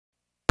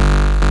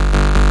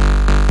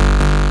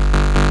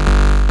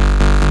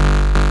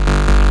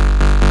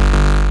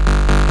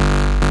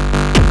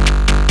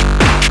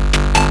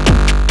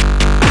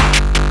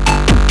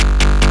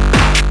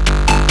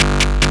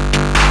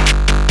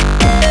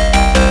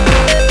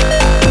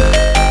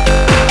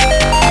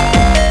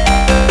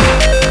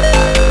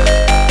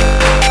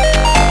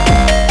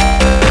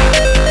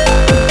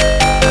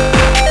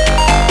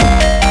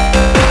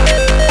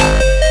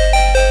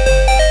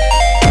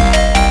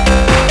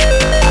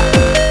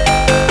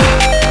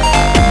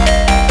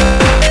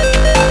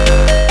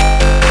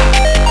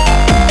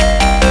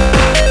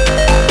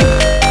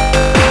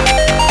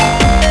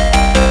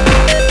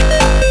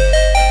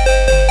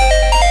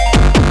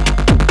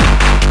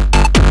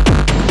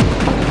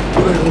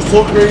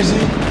so crazy.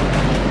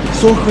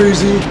 So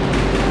crazy.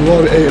 We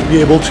want to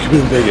be able to compete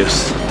in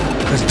Vegas.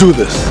 Let's do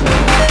this.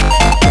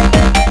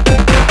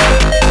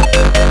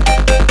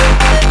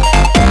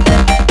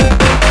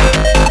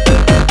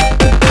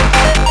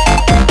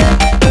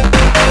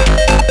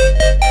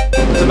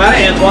 What's the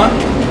matter, Antoine?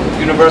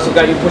 Universal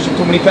got you pushing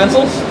too many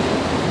pencils?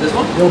 This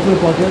one? Don't put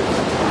a bucket.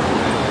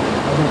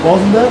 Are there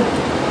balls in there?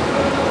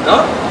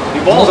 No?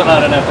 Your balls are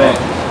not in that bag.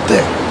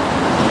 There.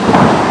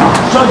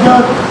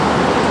 Shotgun!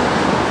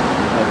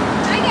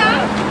 Hi,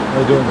 guys. How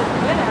you doing?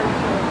 Good,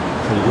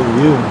 Pretty good.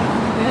 You?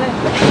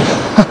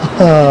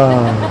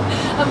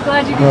 I'm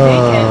glad you can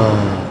make it.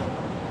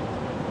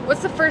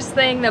 What's the first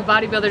thing that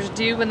bodybuilders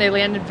do when they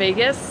land in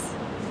Vegas?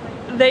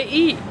 They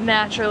eat,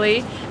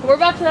 naturally. We're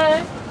about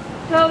to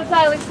go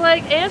inside. Looks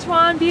like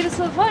Antoine beat us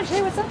to the punch.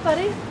 Hey, what's up,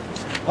 buddy?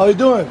 How you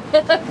doing?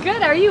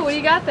 Good, how are you? What do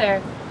you got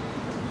there?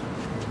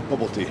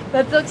 Bubble tea.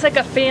 That looks like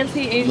a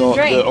fancy Asian No,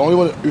 drink. the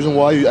only reason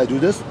why I do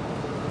this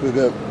is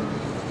that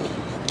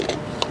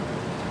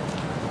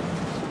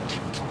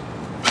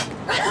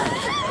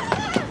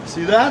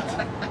see that?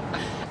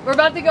 We're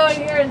about to go in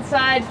here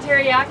inside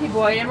Teriyaki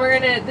Boy, and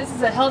this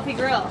is a healthy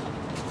grill.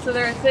 So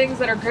there are things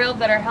that are grilled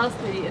that are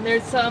healthy, and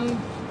there's some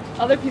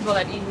other people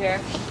that eat here.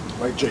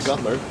 Like Jay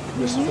Cutler,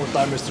 Mr.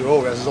 Full-Time Mr.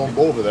 O, has his own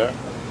bowl over there.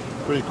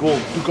 Pretty cool.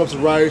 2 cups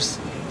of rice,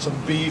 some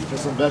beef, and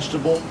some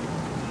vegetable.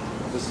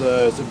 It's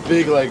a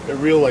big, like, a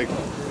real, like,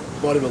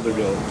 bodybuilder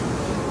grill.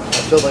 I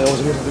felt like I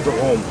was going to go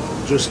home.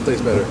 Just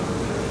tastes better.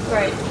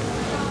 Right.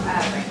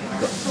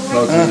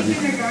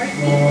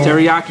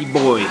 Teriyaki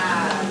Boy.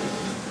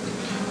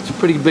 It's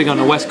pretty big on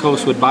the West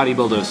Coast with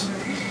bodybuilders.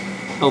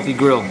 Healthy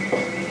grill.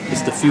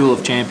 It's the fuel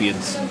of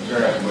champions.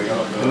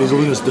 And he's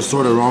doing this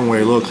sort of wrong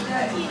way. Look.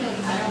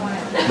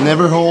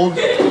 Never hold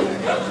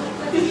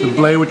the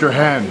blade with your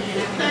hand.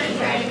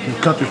 You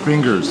cut your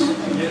fingers.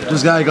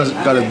 This guy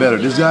got it better.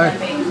 This guy,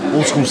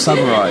 old school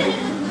samurai.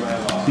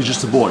 He's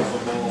just a boy.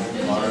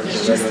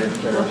 It's just a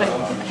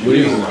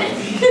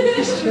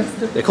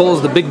They call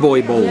us the Big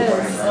Boy Bowl.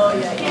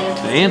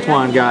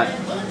 Antoine got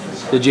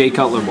the Jay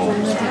Cutler Bowl.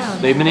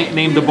 They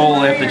named the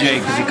bowl after Jay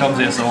because he comes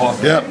here so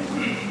often. Yep.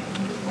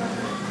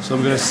 So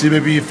I'm gonna see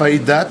maybe if I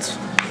eat that,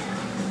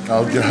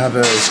 I'll have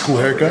a school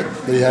haircut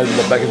that he had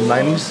back in the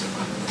 90s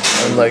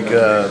and like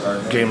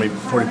gain like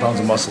 40 pounds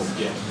of muscle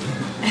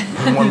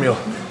in one meal.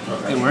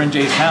 Hey, we're in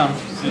Jay's town.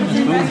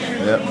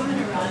 Yep.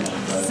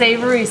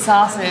 savory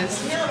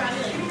sauces.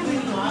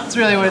 That's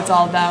really what it's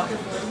all about.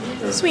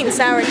 Sweet and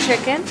sour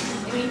chicken.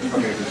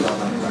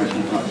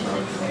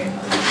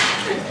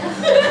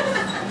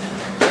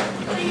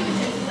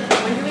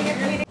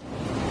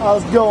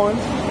 How's it going?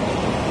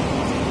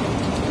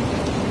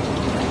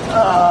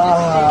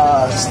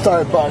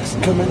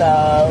 Starbucks coming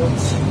out.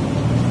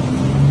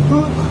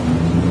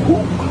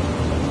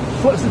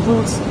 Flex the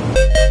boots.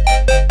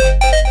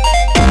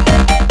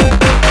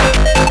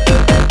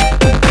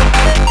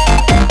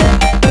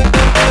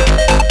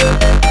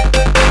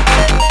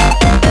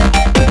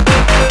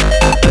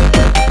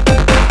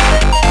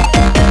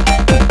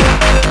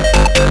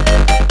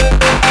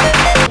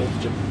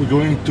 We're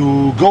going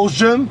to Ghost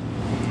Gym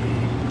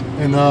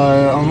in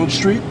on Wood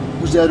Street.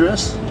 What's the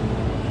address?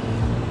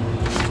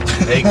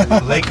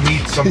 Lake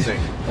Mead something.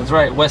 That's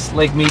right, West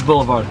Lake Mead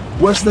Boulevard.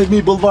 West Lake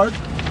Mead Boulevard.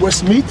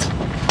 West Mead.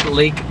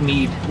 Lake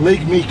Mead.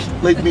 Lake Mead.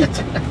 Lake Mead.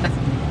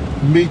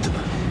 Meat.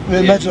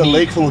 Imagine a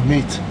lake full of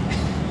meat.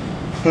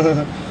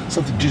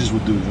 Something Jesus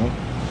would do, you know?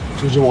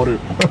 Change the water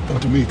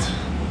into meat.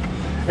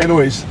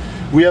 Anyways,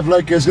 we have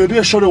like, it's gonna be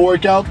a shorter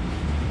workout.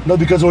 Not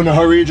because we're in a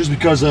hurry, just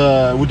because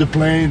with the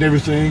plane and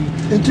everything.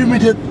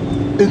 Intermediate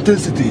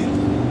intensity.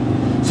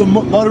 So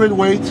moderate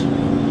weight,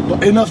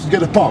 but enough to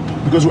get a pump.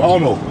 Because we all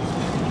know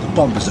the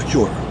pump is the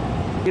cure.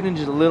 Getting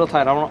just a little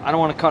tight. I don't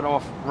want to cut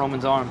off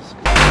Roman's arms.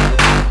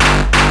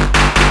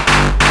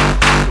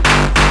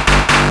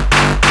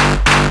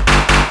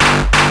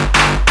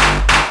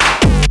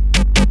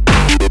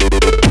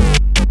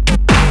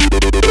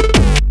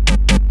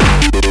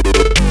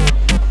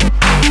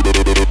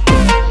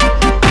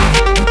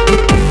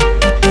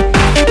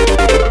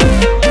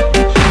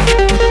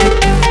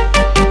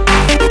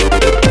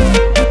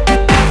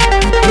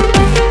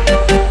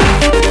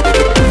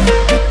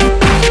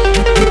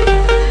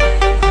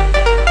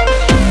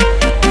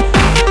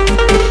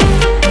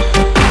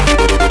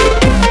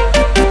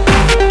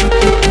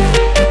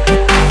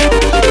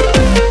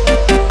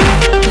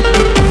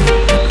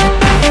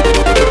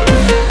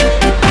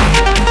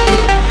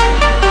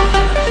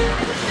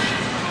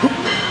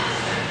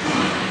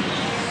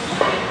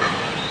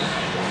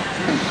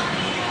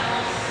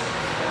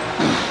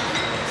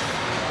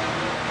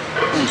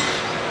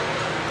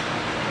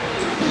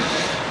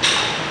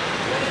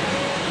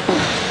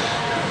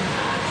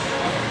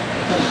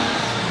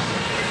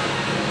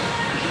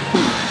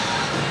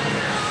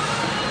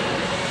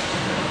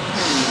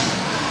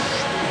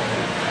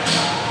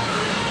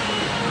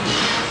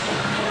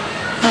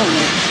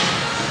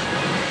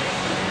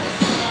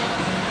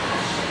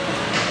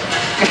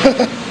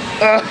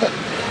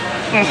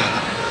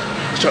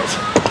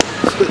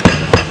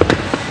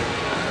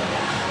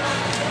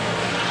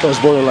 That was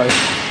borderline.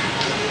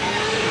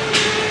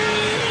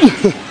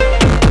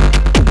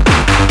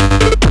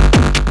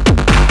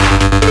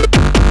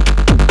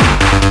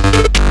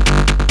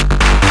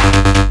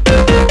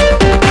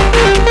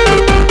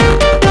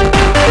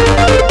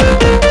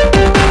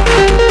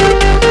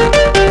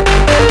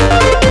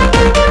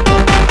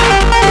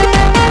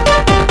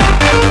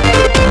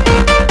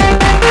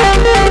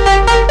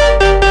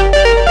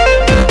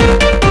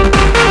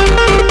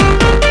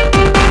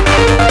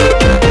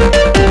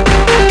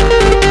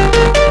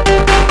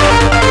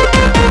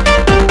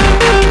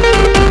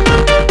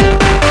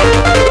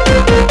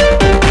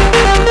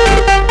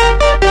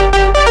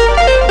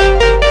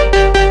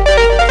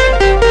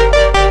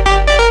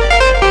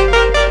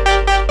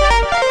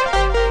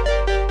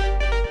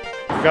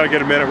 Gotta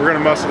get a minute. We're gonna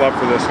muscle up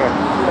for this one.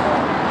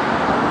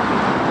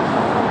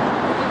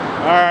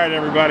 All right,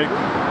 everybody.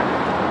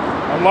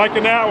 I'm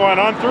liking that one.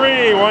 On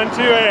 3, 1,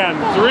 2, and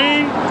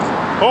 3.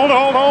 Hold,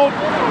 hold, hold.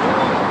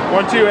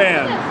 1, 2,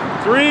 and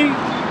 3.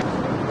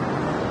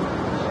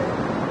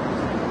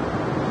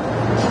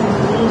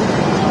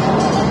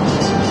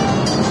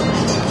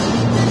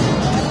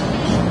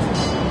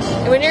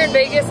 When you're in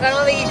Vegas, I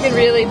don't think you can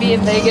really be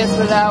in Vegas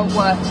without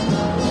what?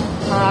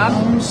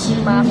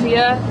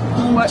 Mafia,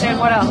 and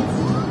what else?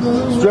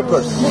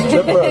 Strippers.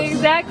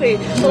 Exactly.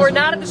 But we're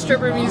not at the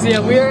stripper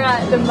museum. We're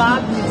at the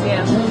mob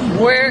museum,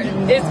 where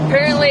it's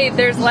apparently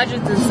there's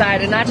legends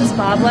inside, and not just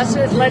mob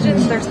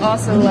legends. There's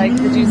also like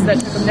the dudes that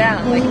took them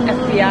down, like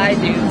FBI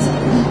dudes.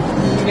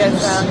 You guys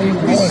found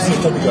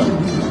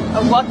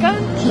a what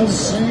gun? I don't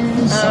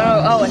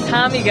know. Oh, a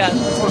Tommy gun.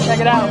 Let's go check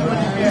it out.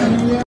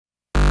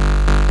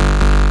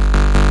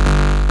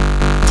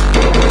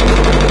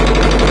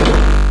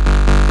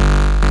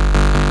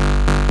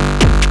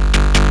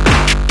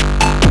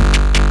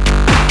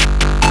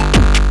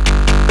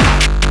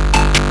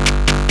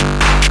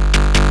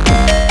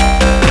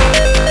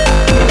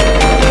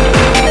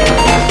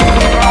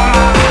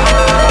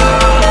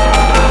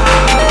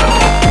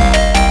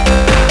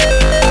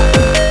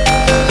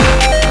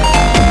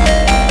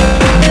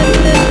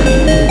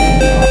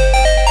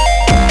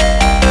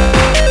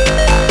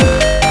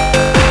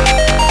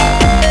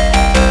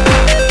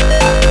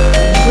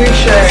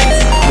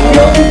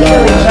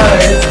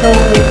 It's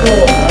totally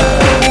cool.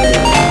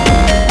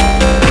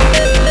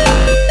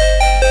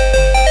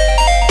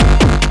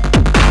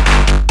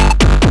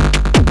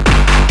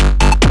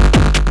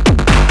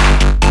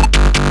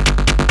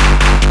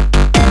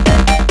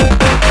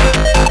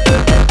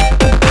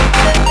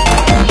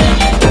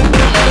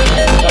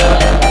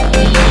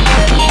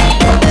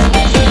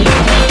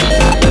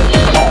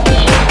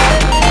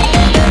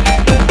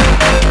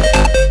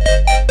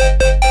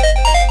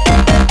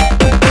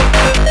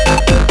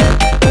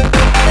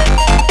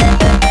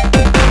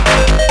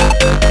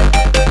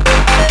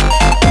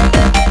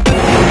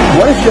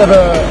 You have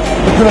a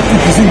epileptic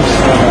disease.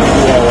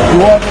 You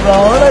walk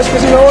around, oh, nice,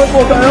 because you know what,